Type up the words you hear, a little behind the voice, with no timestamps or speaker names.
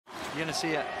You're going to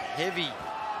see a heavy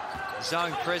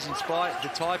zone presence by the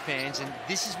Taipans, and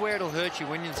this is where it'll hurt you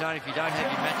when you're in zone if you don't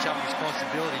have your match-up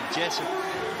responsibility. Jessup,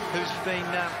 who's been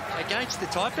against the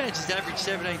Taipans, has averaged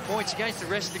 17 points. Against the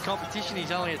rest of the competition,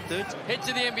 he's only at 13. Head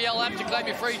to the NBL app to claim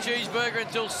your free cheeseburger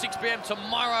until 6 p.m.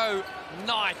 tomorrow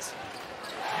night.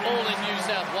 All in New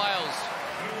South Wales.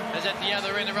 As at the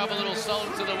other end, to rub a little salt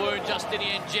into the wound,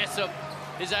 Justinian Jessup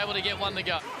is able to get one to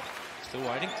go. Still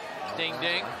waiting. Ding,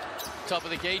 ding. Top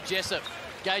of the key, Jessup.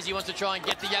 Gazy wants to try and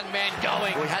get the young man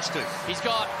going. Well, he has to. He's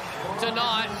got,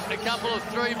 tonight, a couple of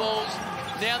 3 balls.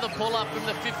 Now the pull-up from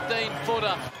the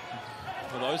 15-footer.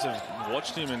 For those who have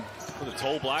watched him and for the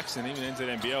Tall Blacks and even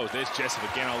NZNBL, there's Jessup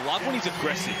again. I love when he's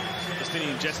aggressive.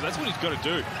 Justinian Jessup, that's what he's got to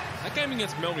do. That game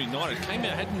against Melbourne United came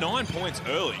out, had 9 points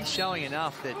early. He's showing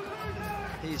enough that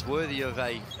he's worthy of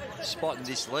a spot in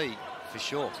this league, for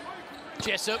sure.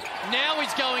 Jessup, now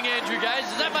he's going Andrew Gaze.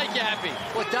 Does that make you happy?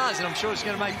 Well, it does, and I'm sure it's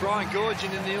going to make Brian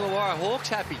Goorjian and the Illawarra Hawks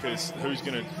happy. Because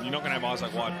you're not going to have Isaac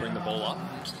White bring the ball up.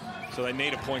 So they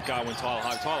need a point guard when Tyler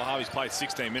Harvey's played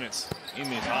 16 minutes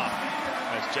in this half.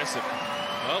 As Jessup,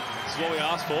 well, this is what we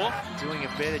asked for. Doing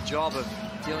a better job of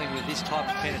dealing with this type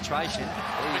of penetration.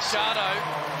 Machado.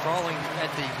 Crawling at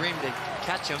the rim to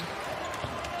catch him.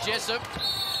 Jessup,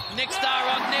 next star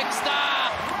on next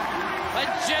star. And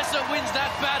Jessup wins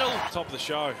that battle. Top of the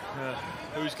show,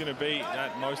 who's going to be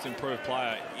that most improved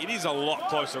player? It is a lot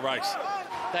closer race.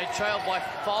 They trailed by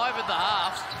 5 at the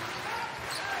half.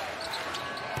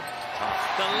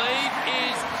 The lead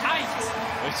is 8.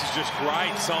 This is just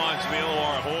great signs for the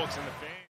Illawarra Hawks and the fans.